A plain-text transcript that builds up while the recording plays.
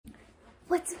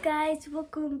What's up, guys?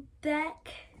 Welcome back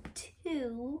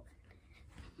to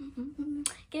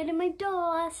Getting My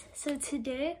Dolls. So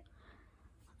today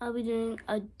I'll be doing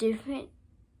a different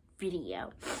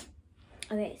video.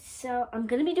 Okay, so I'm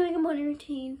gonna be doing a morning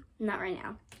routine, not right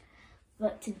now,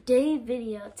 but today's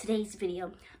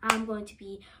video I'm going to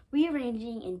be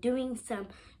rearranging and doing some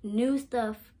new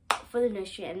stuff for the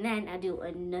nursery, and then I do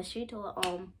a nursery tour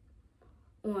on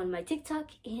my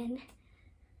TikTok and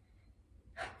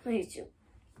my YouTube.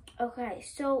 Okay,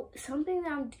 so something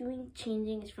that I'm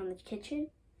changing is from the kitchen.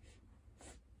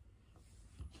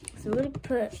 So we're gonna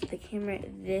put the camera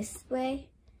this way.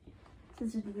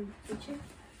 This is the kitchen.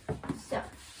 So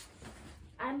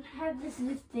I have this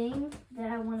new thing that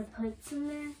I want to put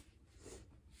somewhere.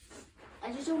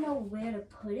 I just don't know where to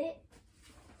put it,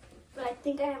 but I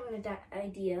think I have an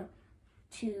idea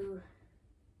to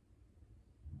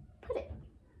put it.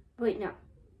 Wait, no.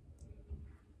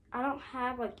 I don't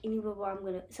have like anywhere where I'm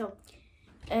gonna, so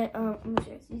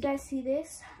you guys see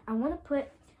this? I want to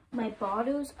put my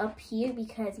bottles up here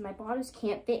because my bottles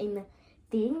can't fit in the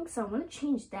thing, so I want to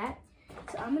change that.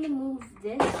 So I'm gonna move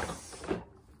this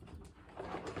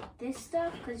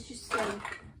stuff because it's just some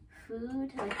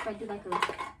food. Like if I do like a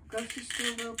grocery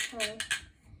store real quick,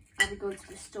 I'll be going to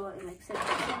the store and like set it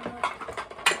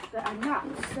up, but I'm not.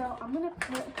 So I'm gonna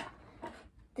put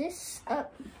this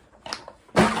up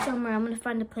somewhere. I'm gonna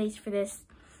find a place for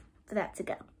that to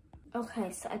go.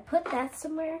 Okay, so I put that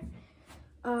somewhere.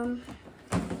 I'm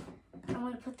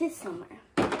gonna put this somewhere.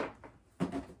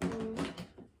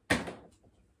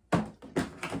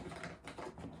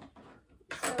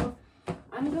 So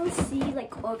I'm gonna see,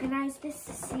 like, organize this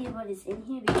to see what is in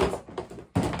here because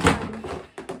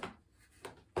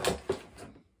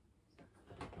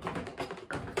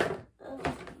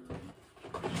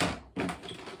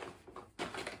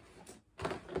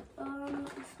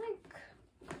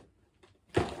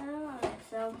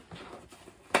so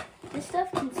this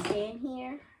stuff can stay in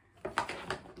here.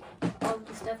 All of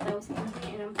the stuff that was in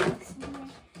here, and I'm putting this in here.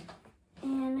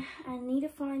 And I need to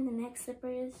find the next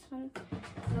slippers. And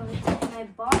I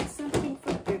bought something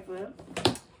for River.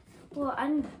 Well, I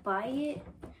didn't buy it.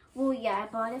 Well, yeah, I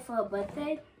bought it for her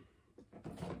birthday.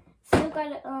 Still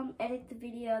gotta edit the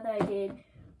video that I did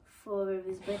for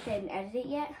River's birthday. I didn't edit it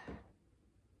yet.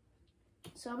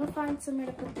 So I'm gonna find somewhere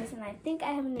to put this, and I think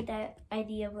I have an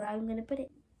idea where I'm gonna put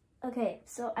it. Okay,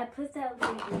 so I put that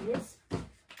away, and this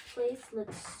place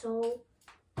looks so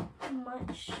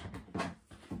much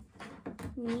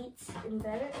neat and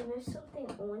better. And there's something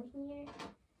on here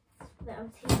that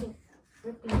I'm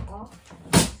ripping off.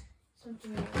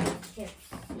 Something that I can't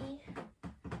see.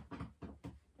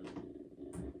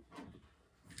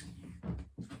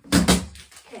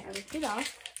 Okay, I ripped it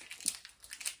off.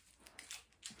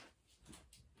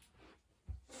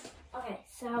 Okay,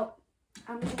 so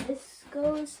this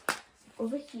goes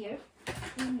over here.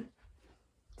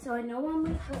 So I know what I'm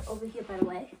gonna put over here, by the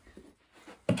way.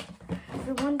 If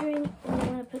you're wondering what I'm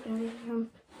gonna put over here, I'm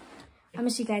gonna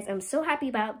show you guys. I'm so happy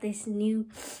about this new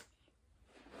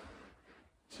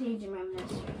change in my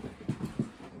nursery.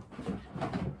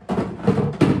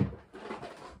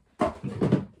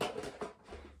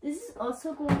 This is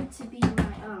also going to be my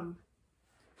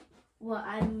what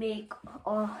I make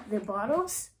all the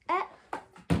bottles at.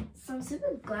 So I'm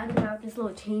super glad about this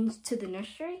little change to the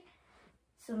nursery.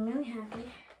 So I'm really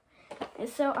happy. And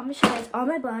so I'm gonna show you guys all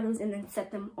my bottles and then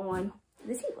set them on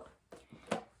the table.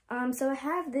 So I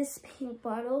have this pink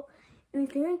bottle, and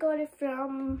I think I got it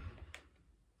from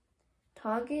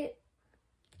Target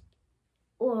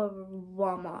or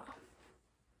Walmart.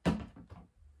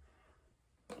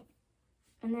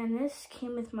 And then this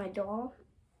came with my doll.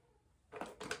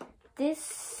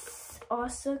 This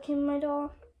also came with my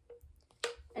doll.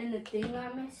 And the thing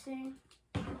I'm missing,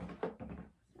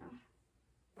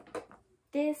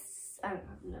 this, I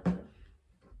don't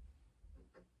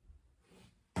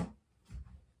know.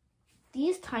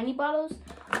 These tiny bottles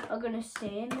are gonna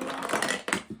stay in there.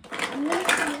 I'm gonna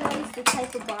show you guys the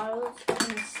type of bottles are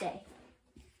gonna stay.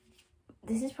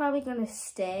 This is probably gonna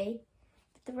stay,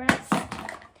 but the rest,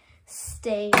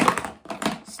 staying.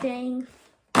 Staying.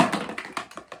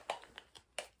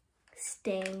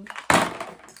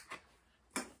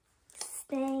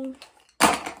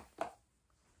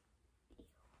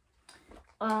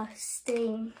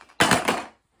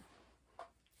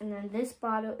 And then this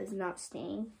bottle is not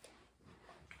staying.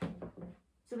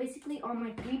 So basically all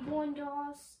my reborn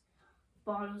dolls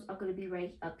bottles are going to be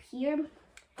right up here.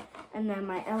 And then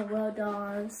my LOL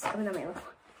dolls,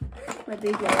 my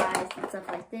baby eyes and stuff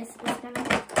like this is going to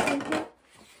be in here.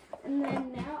 And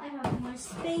then now I have more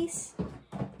space.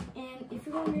 And if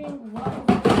you're wondering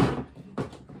what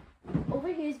over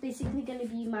is basically going to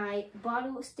be my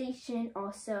bottle station,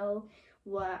 also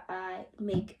where I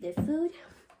make the food.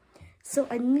 So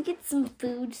I need to get some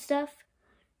food stuff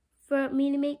for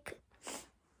me to make.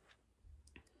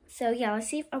 So yeah, let's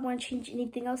see if I want to change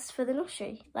anything else for the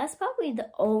nursery. That's probably the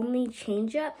only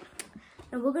change up.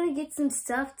 And we're going to get some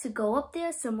stuff to go up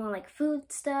there, some more like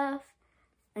food stuff.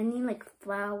 I need like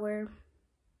flour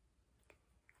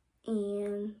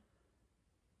and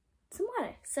some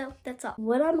water. So that's all.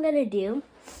 What I'm going to do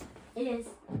is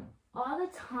all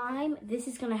the time, this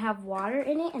is going to have water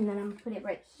in it, and then I'm going to put it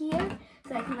right here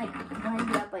so I can like blend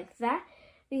it up like that.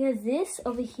 Because this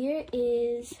over here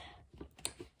is,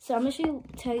 so I'm going to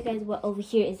tell you guys what over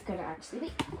here is going to actually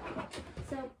be.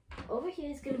 So over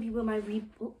here is going to be where my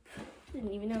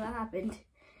didn't even know that happened.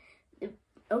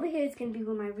 Over here is going to be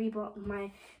where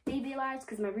my baby lives,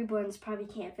 because my reborns probably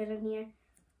can't fit in here.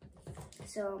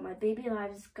 So my baby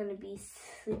lives is going to be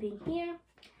sleeping here.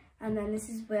 And then this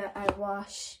is where I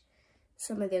wash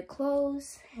some of their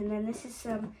clothes. And then this is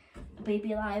some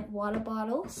baby live water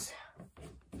bottles.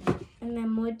 And then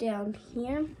more down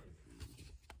here.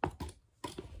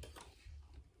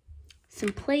 Some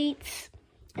plates.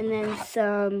 And then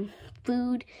some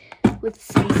food with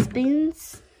some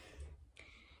spoons.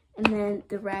 And then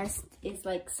the rest is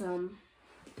like some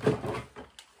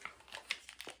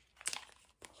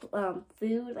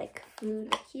food right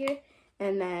here.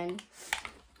 And then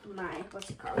my, what's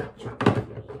it called?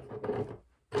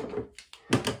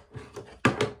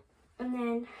 And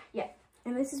then, yeah.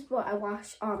 And this is what I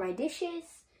wash all my dishes.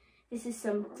 This is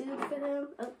some food for them.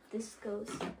 Oh, this goes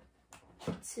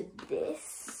to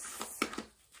this.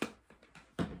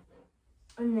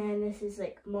 And then this is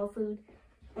like more food.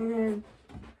 And then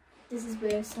this is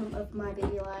where some of my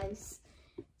baby lives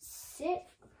sit.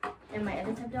 And my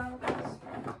other tub dolls.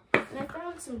 And I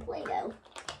found some Play-Doh.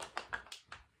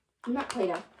 Not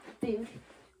Play-Doh, food.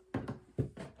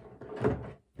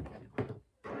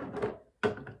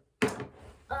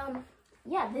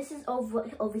 Yeah, this is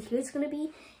over here it's gonna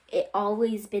be. It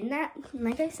always been that. And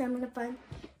like I said, I'm gonna find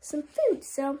some food.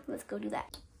 So let's go do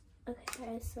that. Okay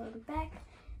guys, so I'm back.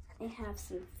 I have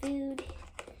some food.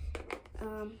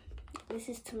 This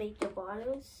is to make the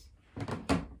bottles.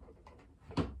 That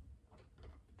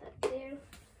there.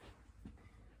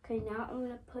 Okay, now I'm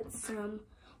gonna put some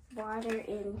water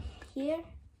in here.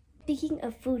 Speaking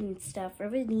of food and stuff,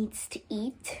 River needs to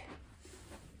eat.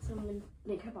 So I'm gonna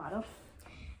make her bottle.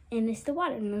 And it's the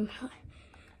water.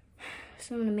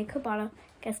 So I'm gonna make her bottle.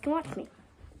 You guys can watch me.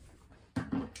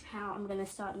 How I'm gonna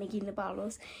start making the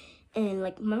bottles and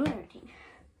like my routine.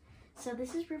 So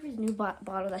this is River's new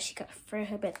bottle that she got for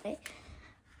her birthday.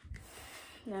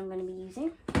 That I'm gonna be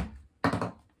using. So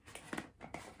I'm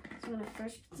gonna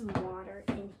first put some water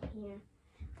in here.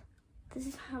 This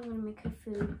is how I'm gonna make her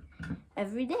food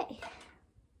every day.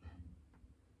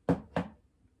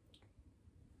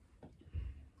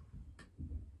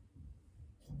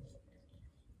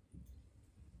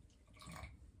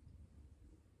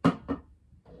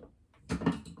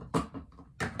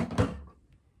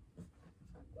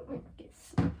 Get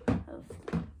some of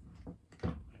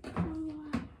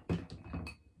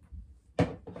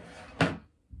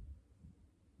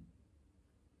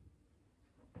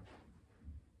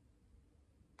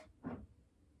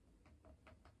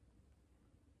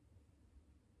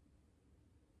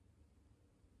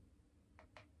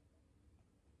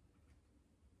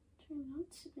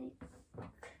not to make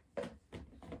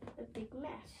a big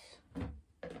mess.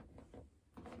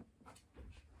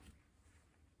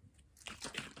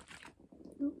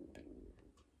 Oop.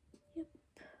 Yep.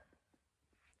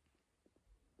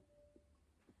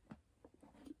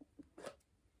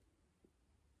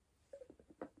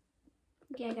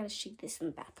 Yeah, I gotta shake this in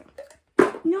the bathroom.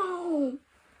 No!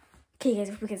 Okay guys,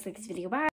 if you guys like this video, bye!